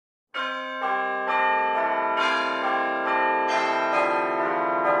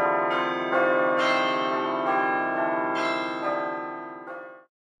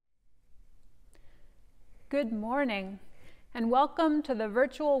Good morning, and welcome to the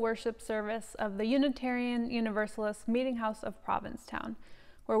virtual worship service of the Unitarian Universalist Meeting House of Provincetown,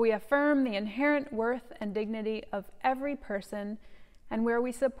 where we affirm the inherent worth and dignity of every person and where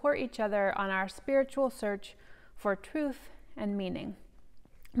we support each other on our spiritual search for truth and meaning.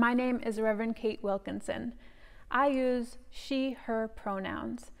 My name is Reverend Kate Wilkinson. I use she, her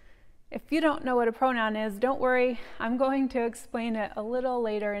pronouns. If you don't know what a pronoun is, don't worry. I'm going to explain it a little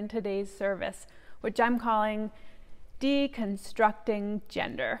later in today's service, which I'm calling Deconstructing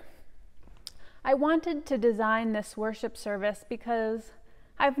Gender. I wanted to design this worship service because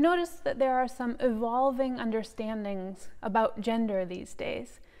I've noticed that there are some evolving understandings about gender these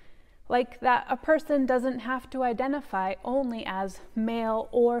days, like that a person doesn't have to identify only as male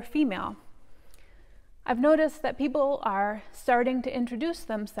or female. I've noticed that people are starting to introduce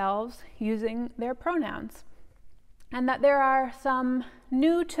themselves using their pronouns, and that there are some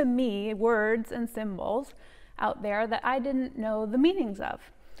new to me words and symbols out there that I didn't know the meanings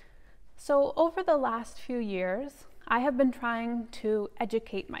of. So over the last few years, I have been trying to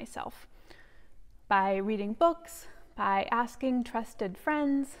educate myself by reading books, by asking trusted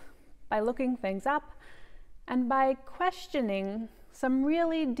friends, by looking things up, and by questioning some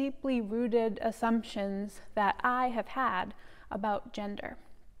really deeply rooted assumptions that I have had about gender.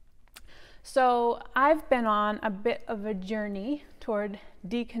 So I've been on a bit of a journey toward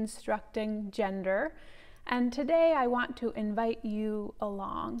deconstructing gender, and today I want to invite you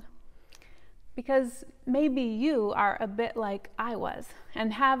along, because maybe you are a bit like I was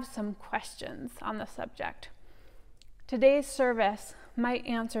and have some questions on the subject. Today's service might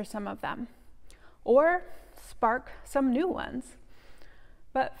answer some of them, or spark some new ones.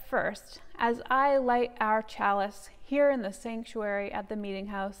 But first, as I light our chalice here in the sanctuary at the Meeting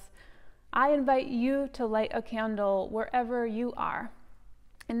House, I invite you to light a candle wherever you are.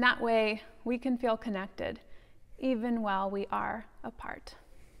 In that way, we can feel connected, even while we are apart.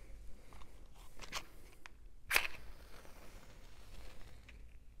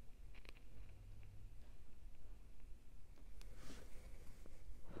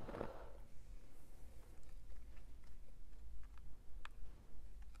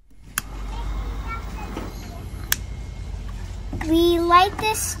 We light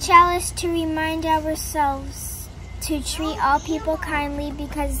this chalice to remind ourselves to treat all people kindly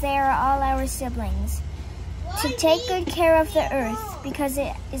because they are all our siblings, to take good care of the earth because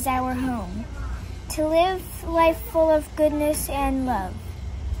it is our home, to live life full of goodness and love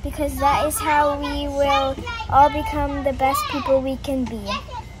because that is how we will all become the best people we can be.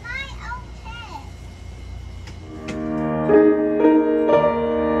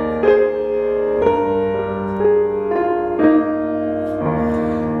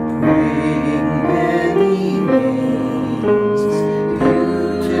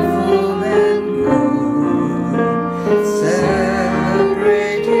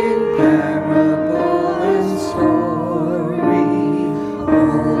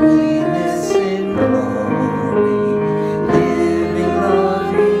 Holiness in glory, living love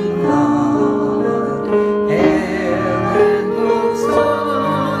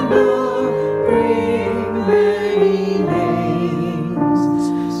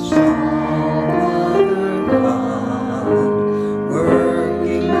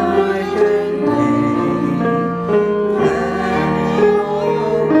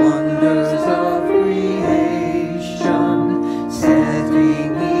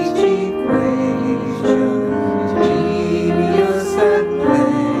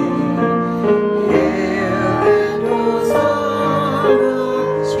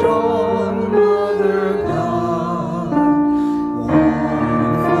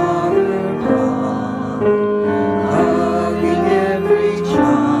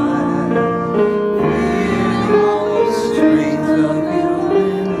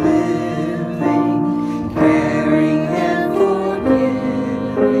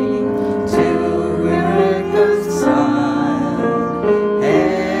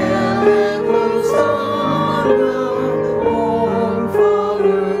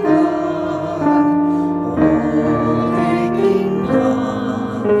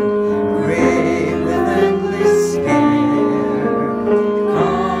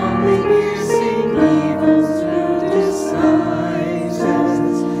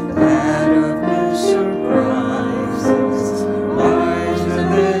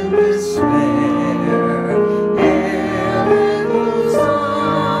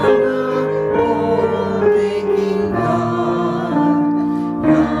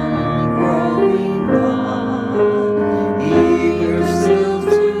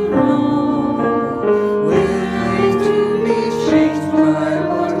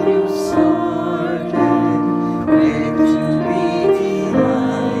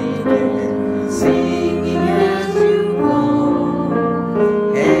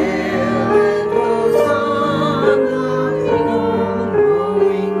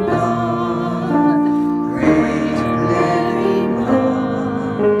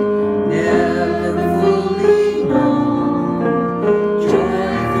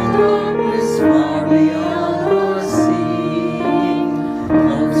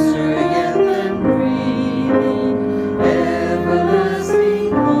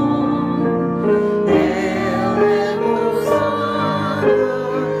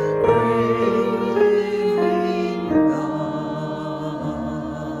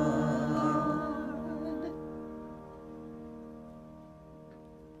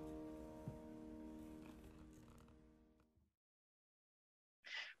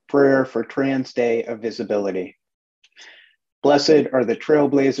prayer for Trans Day of Visibility. Blessed are the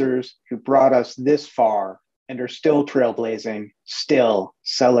trailblazers who brought us this far and are still trailblazing, still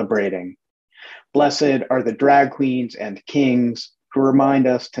celebrating. Blessed are the drag queens and kings who remind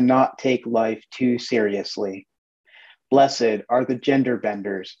us to not take life too seriously. Blessed are the gender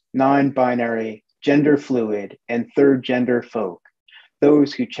benders, non-binary, gender fluid, and third gender folk,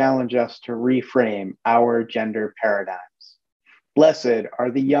 those who challenge us to reframe our gender paradigms. Blessed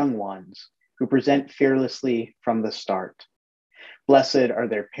are the young ones who present fearlessly from the start. Blessed are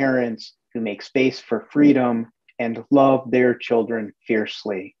their parents who make space for freedom and love their children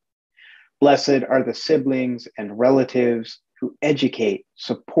fiercely. Blessed are the siblings and relatives who educate,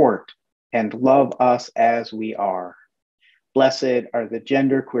 support, and love us as we are. Blessed are the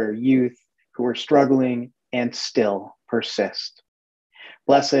genderqueer youth who are struggling and still persist.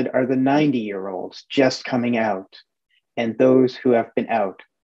 Blessed are the 90-year-olds just coming out and those who have been out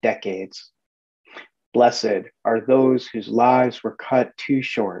decades. Blessed are those whose lives were cut too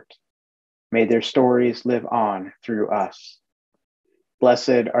short. May their stories live on through us.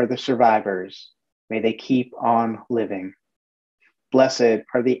 Blessed are the survivors. May they keep on living. Blessed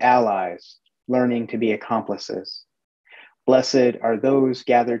are the allies learning to be accomplices. Blessed are those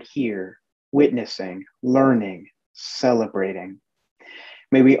gathered here, witnessing, learning, celebrating.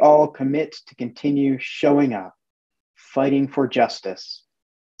 May we all commit to continue showing up, fighting for justice,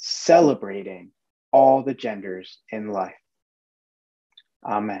 celebrating all the genders in life.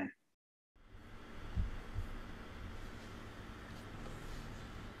 Amen.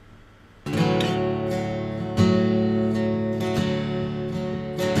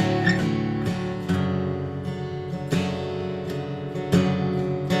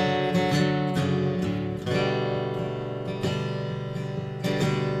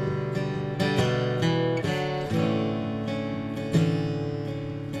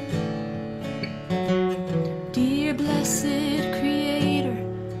 Dear blessed Creator,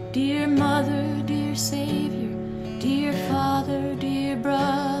 dear Mother, dear Savior, dear Father, dear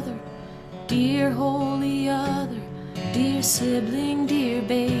Brother, dear Holy Other, dear sibling, dear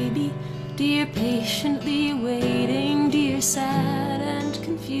baby, dear patiently waiting, dear sad and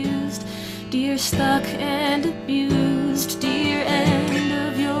confused, dear stuck and abused, dear end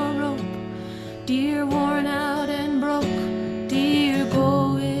of your rope, dear worn out and broke, dear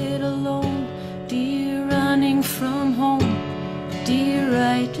go it alone, dear running from home, dear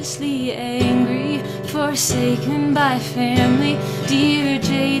righteously angry, forsaken by family, dear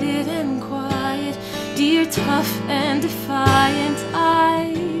jaded and quiet, dear tough and defiant,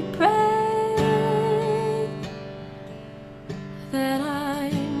 I pray that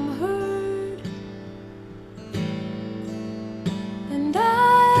I'm heard, and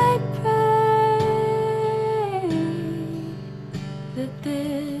I pray that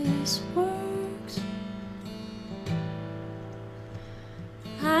this works.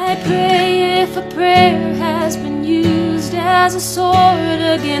 I pray if a prayer has been used as a sword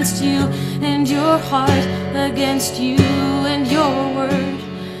against you and your heart, against you and your word,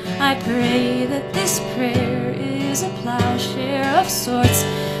 I pray that this prayer is a plowshare of sorts,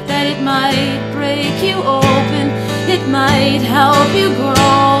 that it might break you open, it might help you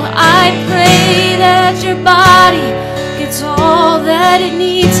grow. I pray that your body gets all that it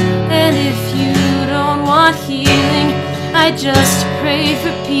needs, and if you don't want healing, I just pray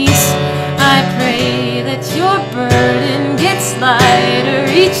for peace. I pray that your burden gets lighter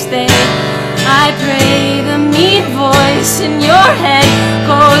each day. I pray the mean voice in your head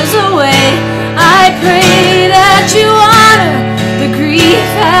goes away. I pray that you honor the grief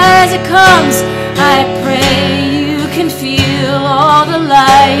as it comes. I pray you can feel all the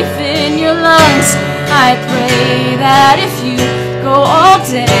life in your lungs. I pray that if you go all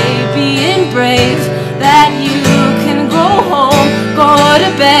day being brave, that you can go home, go to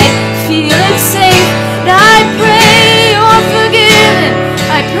bed, feeling safe. And I pray you're forgiven.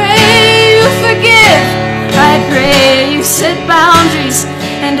 I pray you forgive. I pray you set boundaries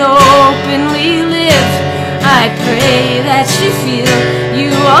and openly live. I pray that you feel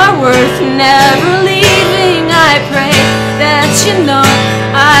you are worth never leaving. I pray that you know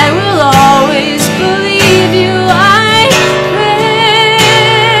I will always believe you. I pray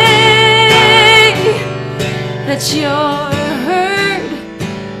that you're heard,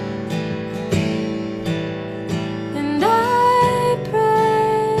 and I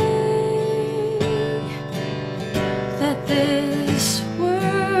pray that this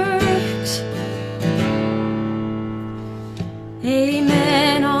works.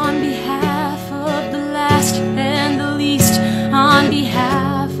 Amen. On behalf of the last and the least, on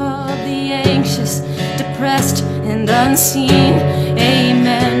behalf of the anxious, depressed, and unseen,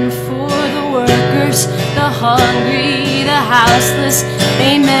 amen. hungry, the houseless.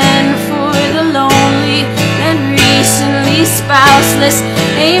 Amen for the lonely and recently spouseless.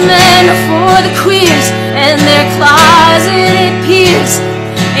 Amen for the queers and their closeted peers.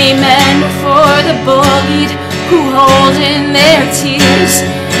 Amen for the bullied who hold in their tears.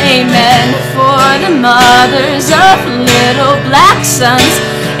 Amen for the mothers of little black sons.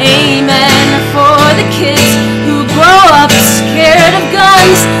 Amen for the kids who grow up scared of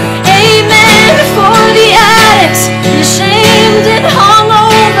guns. Amen for the addicts, the shamed and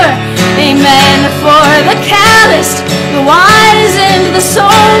hungover. Amen for the calloused, the wise and the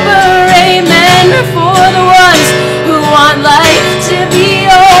sober. Amen for the ones who want life to be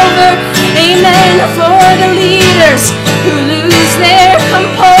over. Amen for the leaders who lose their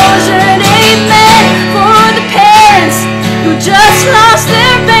composure. And amen for the parents who just lost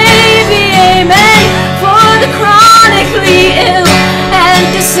their baby. Amen for the chronically ill and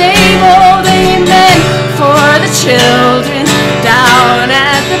disabled. Amen for the children down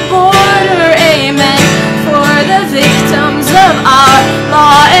at the border. Amen for the victims of our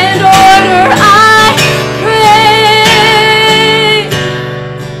law and order. I pray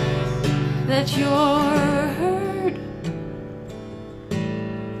that you're heard,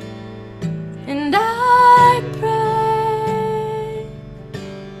 and I pray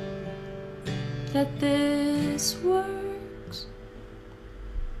that this works.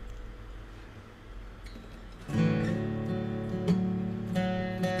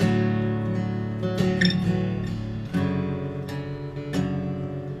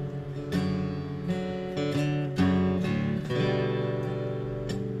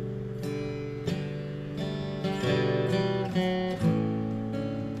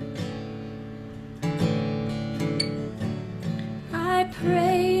 I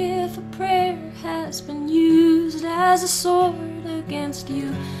pray if a prayer has been used as a sword against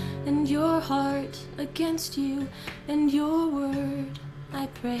you and your heart, against you and your word, I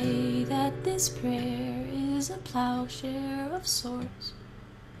pray that this prayer is a plowshare of sorts.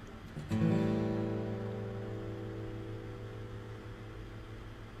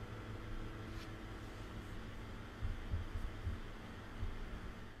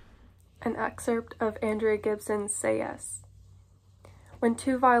 An excerpt of Andrea Gibson's Say Yes. When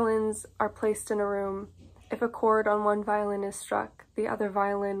two violins are placed in a room, if a chord on one violin is struck, the other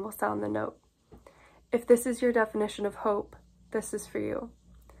violin will sound the note. If this is your definition of hope, this is for you.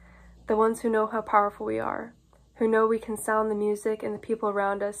 The ones who know how powerful we are, who know we can sound the music and the people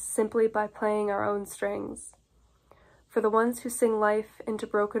around us simply by playing our own strings. For the ones who sing life into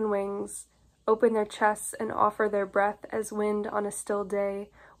broken wings, open their chests and offer their breath as wind on a still day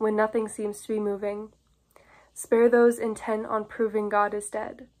when nothing seems to be moving. Spare those intent on proving God is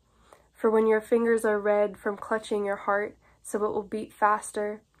dead. For when your fingers are red from clutching your heart so it will beat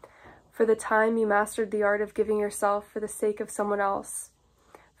faster, for the time you mastered the art of giving yourself for the sake of someone else,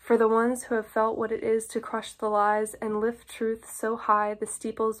 for the ones who have felt what it is to crush the lies and lift truth so high the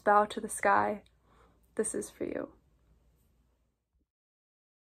steeples bow to the sky, this is for you.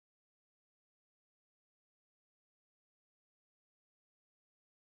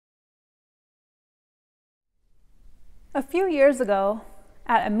 A few years ago,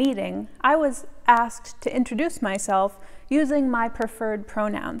 at a meeting, I was asked to introduce myself using my preferred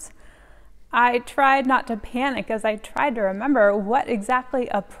pronouns. I tried not to panic as I tried to remember what exactly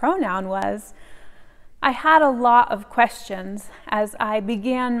a pronoun was. I had a lot of questions as I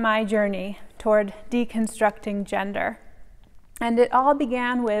began my journey toward deconstructing gender. And it all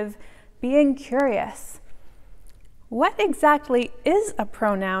began with being curious. What exactly is a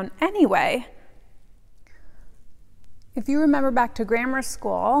pronoun anyway? If you remember back to grammar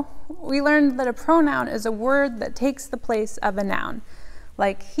school, we learned that a pronoun is a word that takes the place of a noun,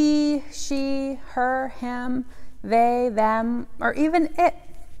 like he, she, her, him, they, them, or even it.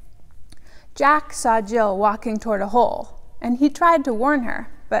 Jack saw Jill walking toward a hole, and he tried to warn her,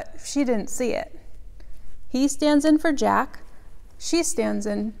 but she didn't see it. He stands in for Jack, she stands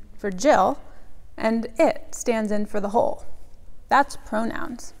in for Jill, and it stands in for the hole. That's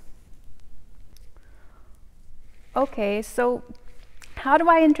pronouns. Okay, so how do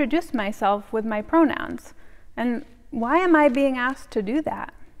I introduce myself with my pronouns? And why am I being asked to do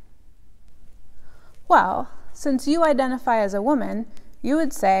that? Well, since you identify as a woman, you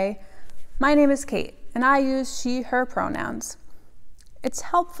would say, "My name is Kate, and I use she, her pronouns." It's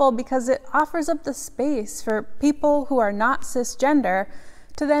helpful because it offers up the space for people who are not cisgender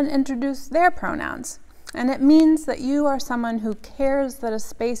to then introduce their pronouns. And it means that you are someone who cares that a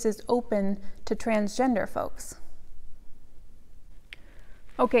space is open to transgender folks.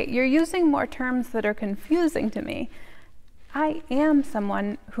 Okay, you're using more terms that are confusing to me. I am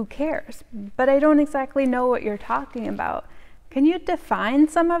someone who cares, but I don't exactly know what you're talking about. Can you define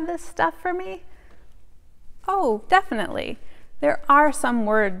some of this stuff for me? Oh, definitely. There are some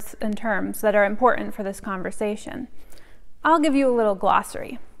words and terms that are important for this conversation. I'll give you a little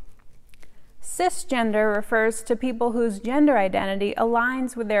glossary. Cisgender refers to people whose gender identity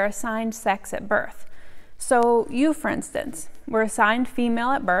aligns with their assigned sex at birth. So you, for instance, were assigned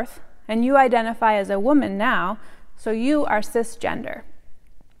female at birth, and you identify as a woman now, so you are cisgender.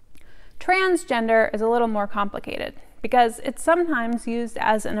 Transgender is a little more complicated because it's sometimes used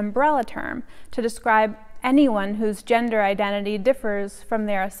as an umbrella term to describe anyone whose gender identity differs from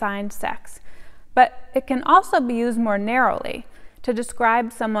their assigned sex. But it can also be used more narrowly to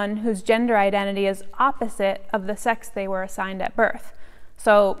describe someone whose gender identity is opposite of the sex they were assigned at birth.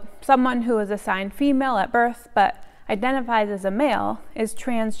 So someone who is assigned female at birth but identifies as a male is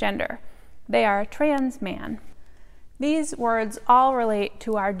transgender. They are a trans man. These words all relate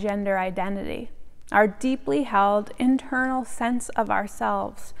to our gender identity, our deeply held internal sense of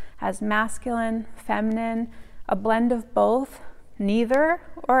ourselves as masculine, feminine, a blend of both, neither,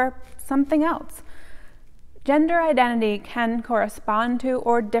 or something else. Gender identity can correspond to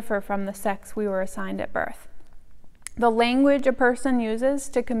or differ from the sex we were assigned at birth. The language a person uses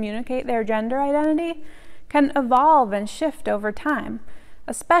to communicate their gender identity can evolve and shift over time,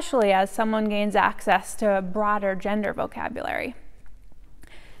 especially as someone gains access to a broader gender vocabulary.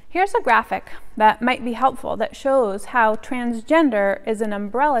 Here's a graphic that might be helpful that shows how transgender is an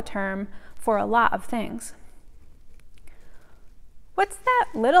umbrella term for a lot of things. What's that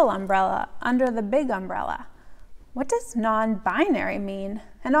little umbrella under the big umbrella? What does non-binary mean?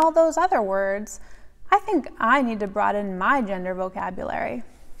 And all those other words? I think I need to broaden my gender vocabulary.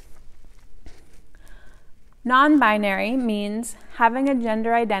 Non-binary means having a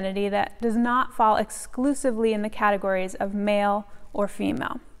gender identity that does not fall exclusively in the categories of male or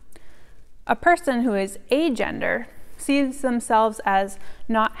female. A person who is agender sees themselves as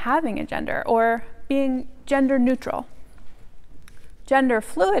not having a gender or being gender neutral. Gender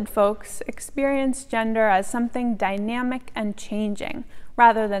fluid folks experience gender as something dynamic and changing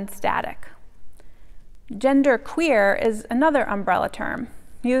rather than static. Gender queer is another umbrella term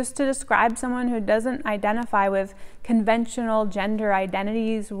used to describe someone who doesn't identify with conventional gender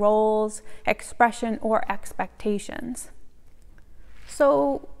identities, roles, expression, or expectations.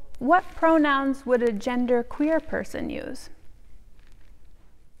 So, what pronouns would a gender queer person use?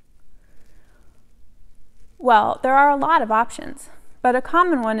 Well, there are a lot of options, but a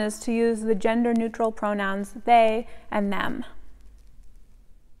common one is to use the gender-neutral pronouns they and them.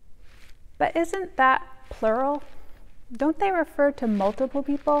 But isn't that plural? Don't they refer to multiple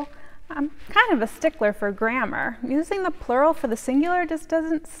people? I'm kind of a stickler for grammar. Using the plural for the singular just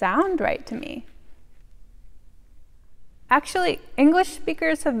doesn't sound right to me. Actually, English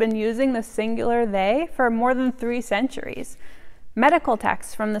speakers have been using the singular they for more than 3 centuries. Medical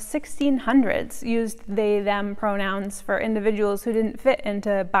texts from the 1600s used they-them pronouns for individuals who didn't fit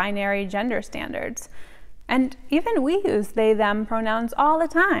into binary gender standards. And even we use they-them pronouns all the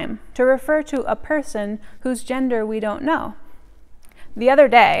time to refer to a person whose gender we don't know. The other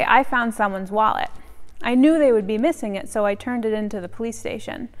day, I found someone's wallet. I knew they would be missing it, so I turned it into the police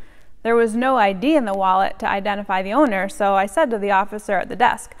station. There was no ID in the wallet to identify the owner, so I said to the officer at the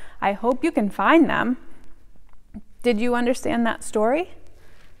desk, "I hope you can find them." Did you understand that story?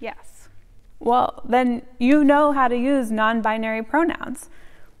 Yes. Well, then you know how to use non-binary pronouns.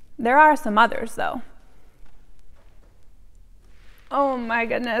 There are some others, though. Oh my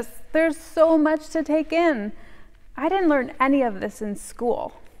goodness, there's so much to take in. I didn't learn any of this in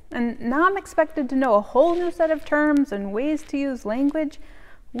school, and now I'm expected to know a whole new set of terms and ways to use language.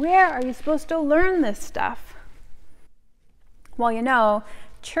 Where are you supposed to learn this stuff? Well, you know,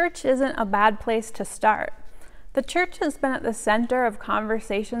 church isn't a bad place to start. The church has been at the center of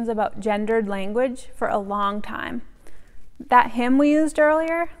conversations about gendered language for a long time. That hymn we used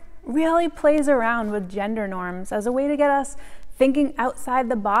earlier really plays around with gender norms as a way to get us thinking outside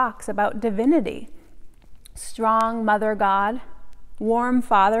the box about divinity. Strong Mother God, warm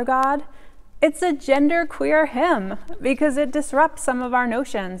Father God. It's a gender-queer hymn because it disrupts some of our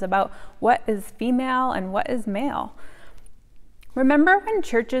notions about what is female and what is male. Remember when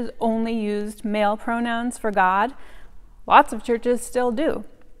churches only used male pronouns for God? Lots of churches still do.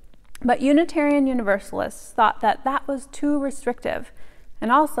 But Unitarian Universalists thought that that was too restrictive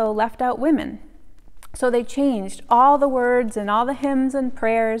and also left out women. So they changed all the words and all the hymns and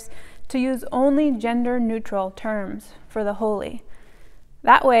prayers to use only gender-neutral terms for the holy.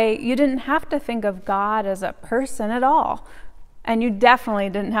 That way, you didn't have to think of God as a person at all. And you definitely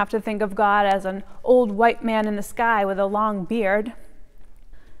didn't have to think of God as an old white man in the sky with a long beard.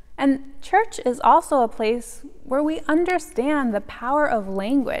 And church is also a place where we understand the power of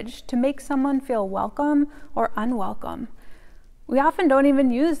language to make someone feel welcome or unwelcome. We often don't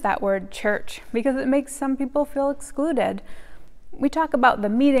even use that word church because it makes some people feel excluded. We talk about the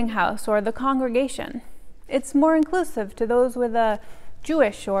meeting house or the congregation. It's more inclusive to those with a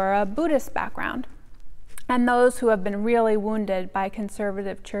Jewish or a Buddhist background and those who have been really wounded by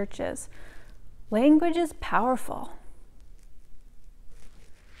conservative churches. Language is powerful.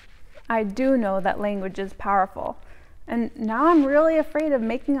 I do know that language is powerful, and now I'm really afraid of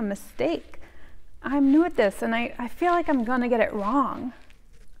making a mistake. I'm new at this, and I feel like I'm gonna get it wrong.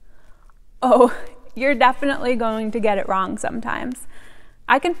 Oh, you're definitely going to get it wrong sometimes.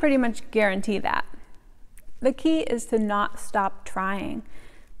 I can pretty much guarantee that. The key is to not stop trying.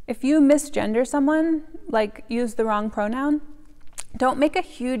 If you misgender someone, like use the wrong pronoun, don't make a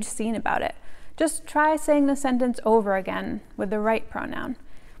huge scene about it. Just try saying the sentence over again with the right pronoun.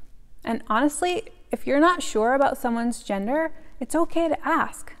 And honestly, if you're not sure about someone's gender, it's okay to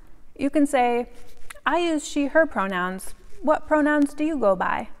ask. You can say, I use she, her pronouns. What pronouns do you go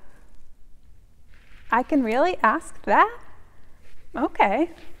by? I can really ask that?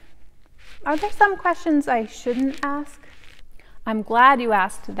 Okay. Are there some questions I shouldn't ask? I'm glad you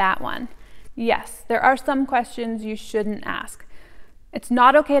asked that one. Yes, there are some questions you shouldn't ask. It's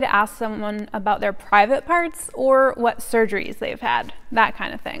not okay to ask someone about their private parts or what surgeries they've had, that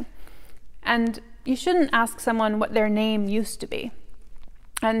kind of thing. And you shouldn't ask someone what their name used to be.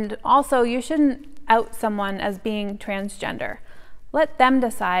 And also, you shouldn't out someone as being transgender. Let them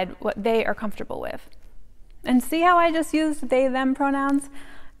decide what they are comfortable with. And see how I just used they, them pronouns?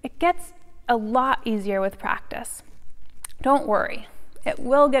 It gets a lot easier with practice. Don't worry, it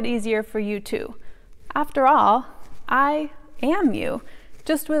will get easier for you too. After all, I am you,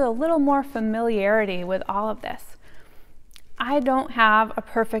 just with a little more familiarity with all of this. I don't have a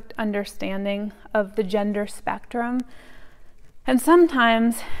perfect understanding of the gender spectrum, and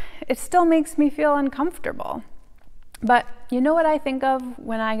sometimes it still makes me feel uncomfortable. But you know what I think of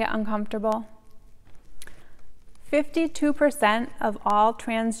when I get uncomfortable? 52% of all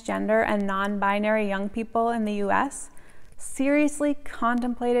transgender and non-binary young people in the US seriously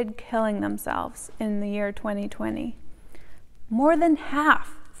contemplated killing themselves in the year 2020. More than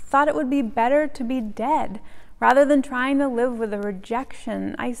half thought it would be better to be dead rather than trying to live with the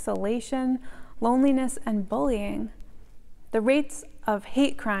rejection, isolation, loneliness, and bullying. The rates of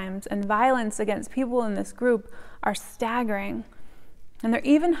hate crimes and violence against people in this group are staggering, and they're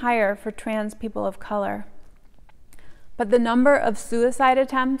even higher for trans people of color. But the number of suicide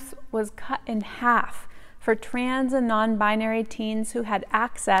attempts was cut in half for trans and non-binary teens who had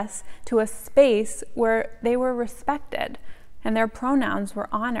access to a space where they were respected and their pronouns were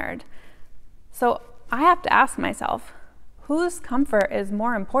honored. So I have to ask myself, whose comfort is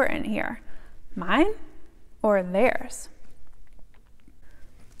more important here? Mine or theirs?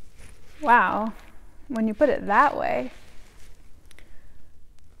 Wow, when you put it that way.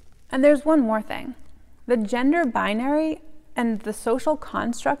 And there's one more thing. The gender binary and the social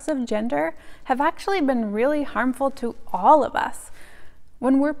constructs of gender have actually been really harmful to all of us.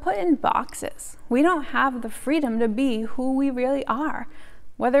 When we're put in boxes, we don't have the freedom to be who we really are,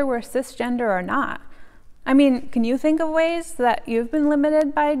 whether we're cisgender or not. I mean, can you think of ways that you've been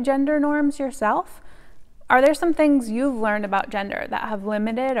limited by gender norms yourself? Are there some things you've learned about gender that have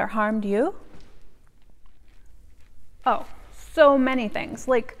limited or harmed you? Oh, so many things,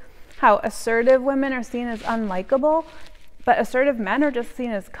 like how assertive women are seen as unlikable, but assertive men are just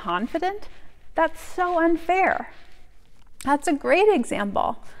seen as confident. That's so unfair. That's a great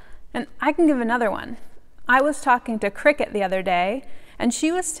example. And I can give another one. I was talking to Cricket the other day, and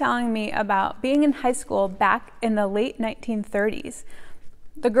she was telling me about being in high school back in the late 1930s.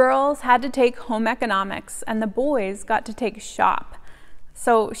 The girls had to take home economics, and the boys got to take shop.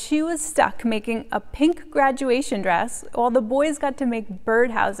 So she was stuck making a pink graduation dress while the boys got to make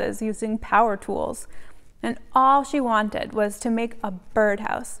birdhouses using power tools. And all she wanted was to make a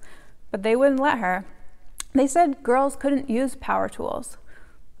birdhouse, but they wouldn't let her. They said girls couldn't use power tools.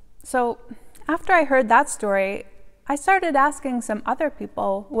 So after I heard that story, I started asking some other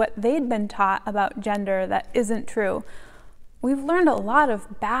people what they'd been taught about gender that isn't true. We've learned a lot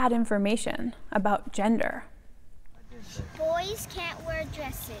of bad information about gender. Boys can't wear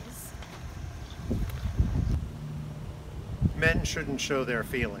dresses. Men shouldn't show their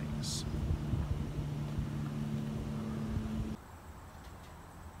feelings.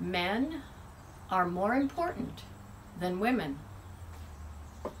 Men are more important than women.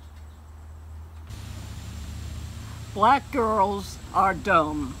 Black girls are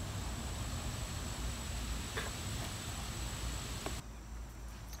dumb.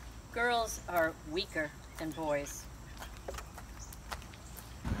 Girls are weaker than boys.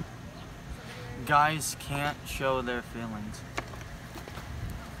 Guys can't show their feelings.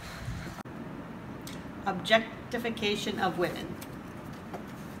 Objectification of women.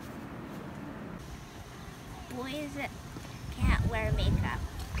 Boys can't wear makeup.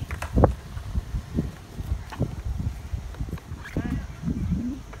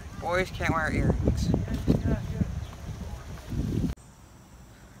 Boys can't wear earrings.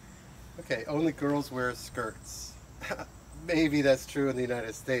 Okay, only girls wear skirts. Maybe that's true in the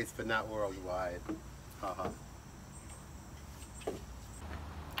United States, but not worldwide. Haha.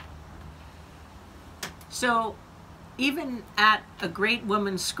 So, even at a great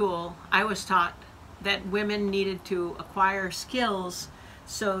women's school, I was taught that women needed to acquire skills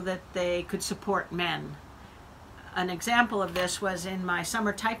so that they could support men. An example of this was in my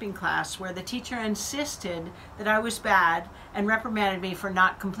summer typing class, where the teacher insisted that I was bad and reprimanded me for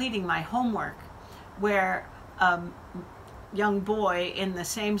not completing my homework, where a young boy in the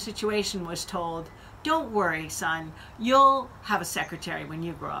same situation was told, "Don't worry, son, you'll have a secretary when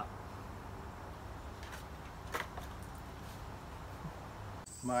you grow up."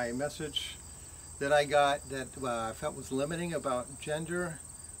 My message that I got that I felt was limiting about gender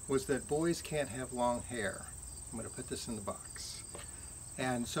was that boys can't have long hair. I'm going to put this in the box.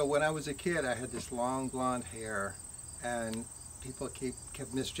 And so when I was a kid, I had this long blonde hair, and people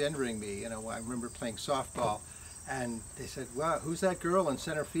kept misgendering me. You know, I remember playing softball, and they said, "Wow, who's that girl in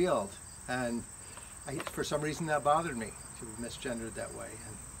center field?" And for some reason that bothered me to be misgendered that way.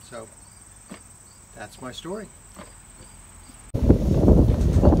 And so that's my story.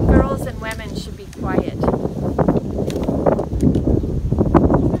 Girls and women should be quiet.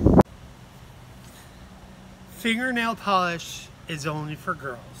 Fingernail polish is only for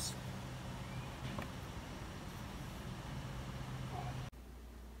girls.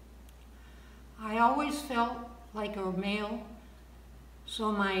 I always felt like a male,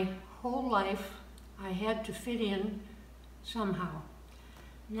 so my whole life I had to fit in somehow.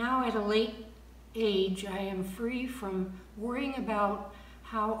 Now at a late age, I am free from worrying about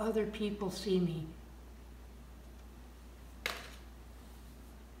how other people see me.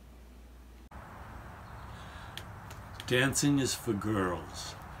 Dancing is for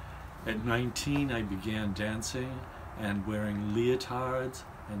girls. At 19, I began dancing, and wearing leotards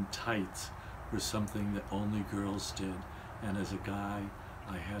and tights were something that only girls did. And as a guy,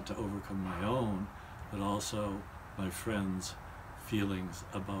 I had to overcome my own, but also my friends' feelings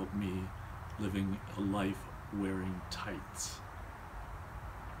about me living a life wearing tights.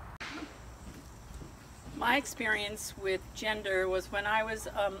 My experience with gender was when I was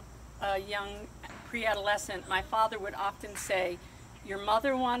a young pre-adolescent. My father would often say, "Your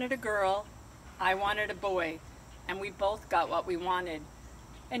mother wanted a girl, I wanted a boy, and we both got what we wanted."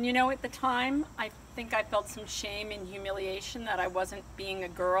 And you know, at the time, I think I felt some shame and humiliation that I wasn't being a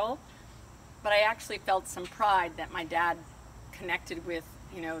girl, but I actually felt some pride that my dad connected with,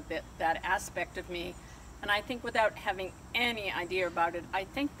 you know, that aspect of me. And I think without having any idea about it, I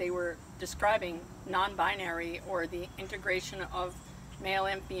think they were describing non-binary, or the integration of male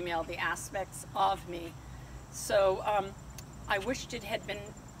and female, the aspects of me. So I wished it had been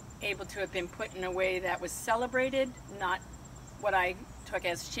able to have been put in a way that was celebrated, not what I took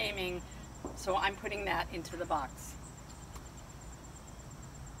as shaming. So I'm putting that into the box.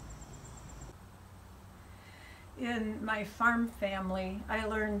 In my farm family, I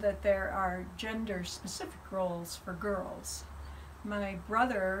learned that there are gender-specific roles for girls. My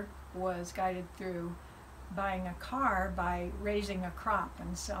brother was guided through buying a car by raising a crop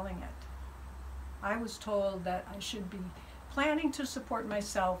and selling it. I was told that I should be planning to support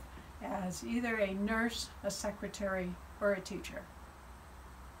myself as either a nurse, a secretary, or a teacher.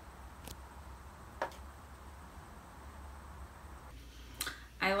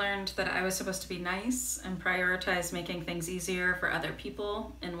 I learned that I was supposed to be nice and prioritize making things easier for other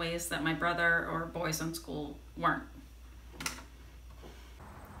people in ways that my brother or boys in school weren't.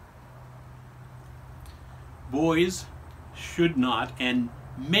 Boys should not and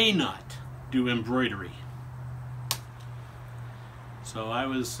may not do embroidery. So I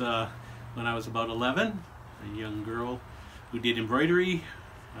was, when I was about 11, a young girl who did embroidery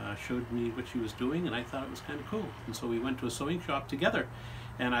showed me what she was doing, and I thought it was kind of cool. And so we went to a sewing shop together,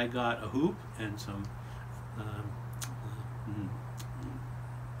 and I got a hoop and some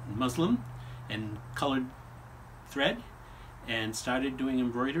muslin and colored thread, and started doing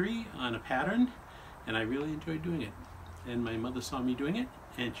embroidery on a pattern, and I really enjoyed doing it. And my mother saw me doing it,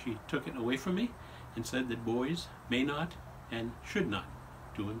 and she took it away from me, and said that boys may not and should not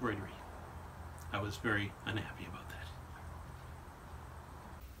do embroidery. I was very unhappy about that.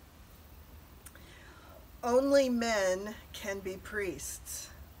 Only men can be priests.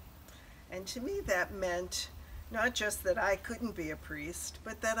 And to me that meant not just that I couldn't be a priest,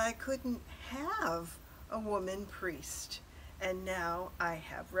 but that I couldn't have a woman priest. And now I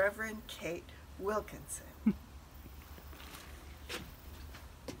have Reverend Kate Wilkinson.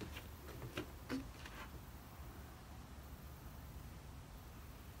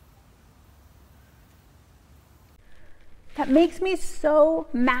 That makes me so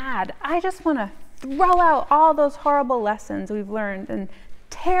mad. I just want to throw out all those horrible lessons we've learned and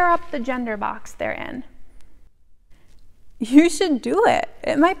tear up the gender box they're in. You should do it.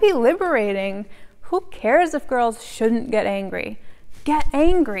 It might be liberating. Who cares if girls shouldn't get angry? Get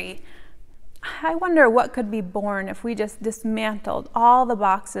angry. I wonder what could be born if we just dismantled all the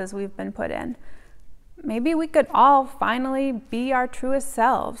boxes we've been put in. Maybe we could all finally be our truest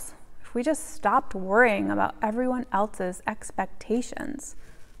selves if we just stopped worrying about everyone else's expectations.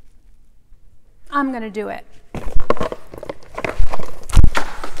 I'm gonna do it.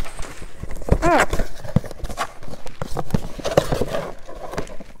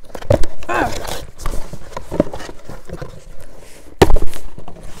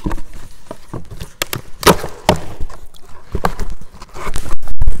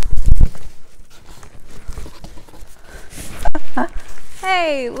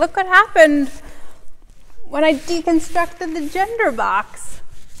 Hey, look what happened when I deconstructed the gender box.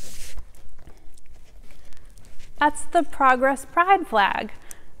 That's the Progress Pride flag.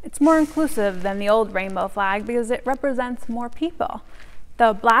 It's more inclusive than the old rainbow flag because it represents more people.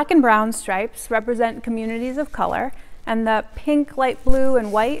 The black and brown stripes represent communities of color, and the pink, light blue,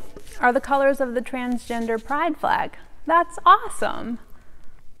 and white are the colors of the transgender pride flag. That's awesome.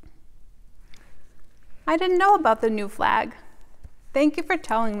 I didn't know about the new flag. Thank you for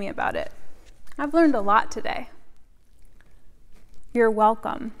telling me about it. I've learned a lot today. You're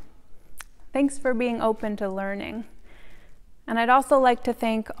welcome. Thanks for being open to learning. And I'd also like to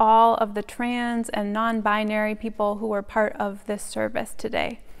thank all of the trans and non-binary people who were part of this service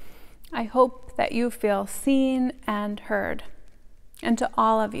today. I hope that you feel seen and heard. And to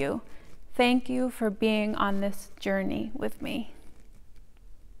all of you, thank you for being on this journey with me.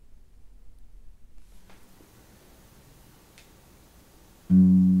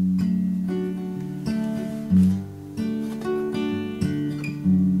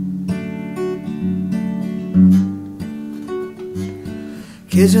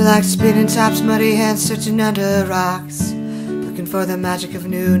 Kids are like spinning tops, muddy hands searching under rocks, looking for the magic of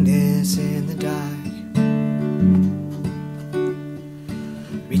newness in the dark.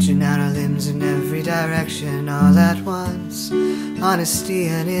 Reaching out our limbs in every direction all at once, honesty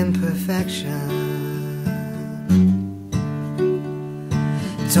and imperfection.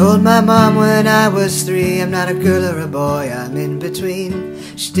 Told my mom when I was 3, I'm not a girl or a boy, I'm in between.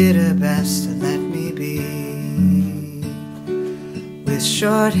 She did her best to let me be. With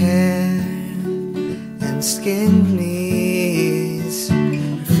short hair and skinned knees,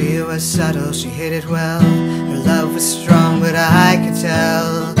 her fear was subtle, she hid it well. Her love was strong, but I could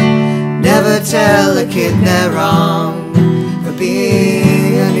tell. Never tell a kid they're wrong for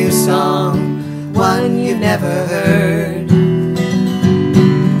being a new song, one you've never heard.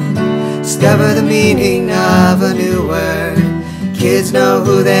 Discover the meaning of a new word. Kids know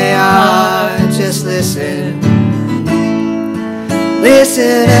who they are, just listen.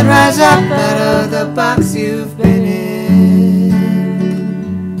 Listen and rise up out of the box you've been in.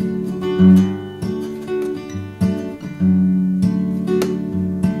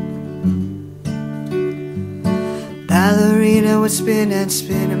 Ballerina would spin and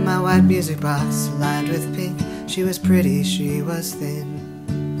spin in my white music box, lined with pink. She was pretty, she was thin.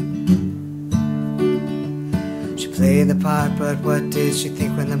 Played the part, but what did she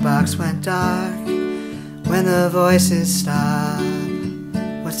think when the box went dark? When the voices stopped,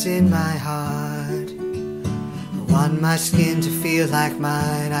 what's in my heart? I want my skin to feel like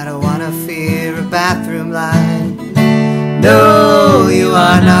mine. I don't want to fear a bathroom line. No, you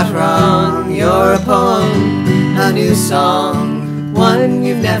are not wrong. You're a poem, a new song, one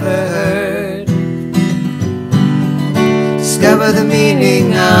you've never heard. Discover the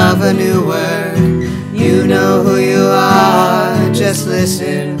meaning of a new word. You know who you are, just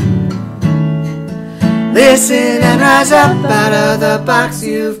listen. Listen and rise up out of the box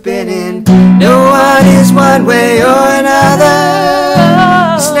you've been in. No one is one way or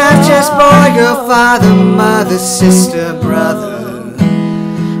another. It's not just boy, girl, father, mother, sister, brother.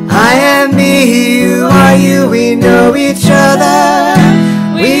 I am me, you are you, we know each other.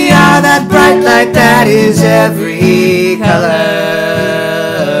 We are that bright light that is every color.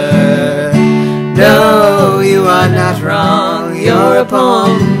 No, you are not wrong. You're a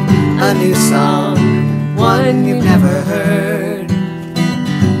poem, a new song, one you've never heard.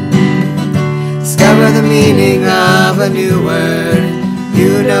 Discover the meaning of a new word.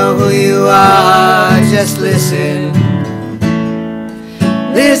 You know who you are, just listen.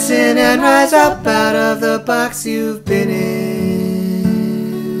 Listen and rise up out of the box you've been in.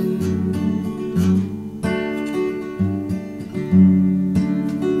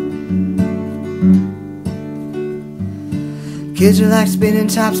 Kids are like spinning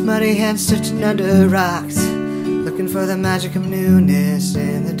tops, muddy hands searching under rocks, looking for the magic of newness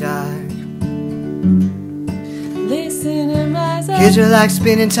in the dark. Listen and rise up. Kids are like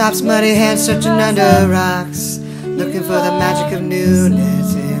spinning tops, muddy hands searching under rocks, looking for the magic of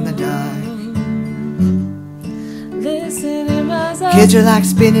newness in the dark. Listen and rise up. Kids are like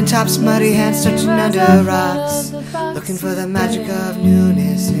spinning tops, muddy hands searching under rocks, looking for the magic of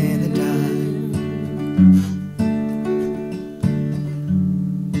newness in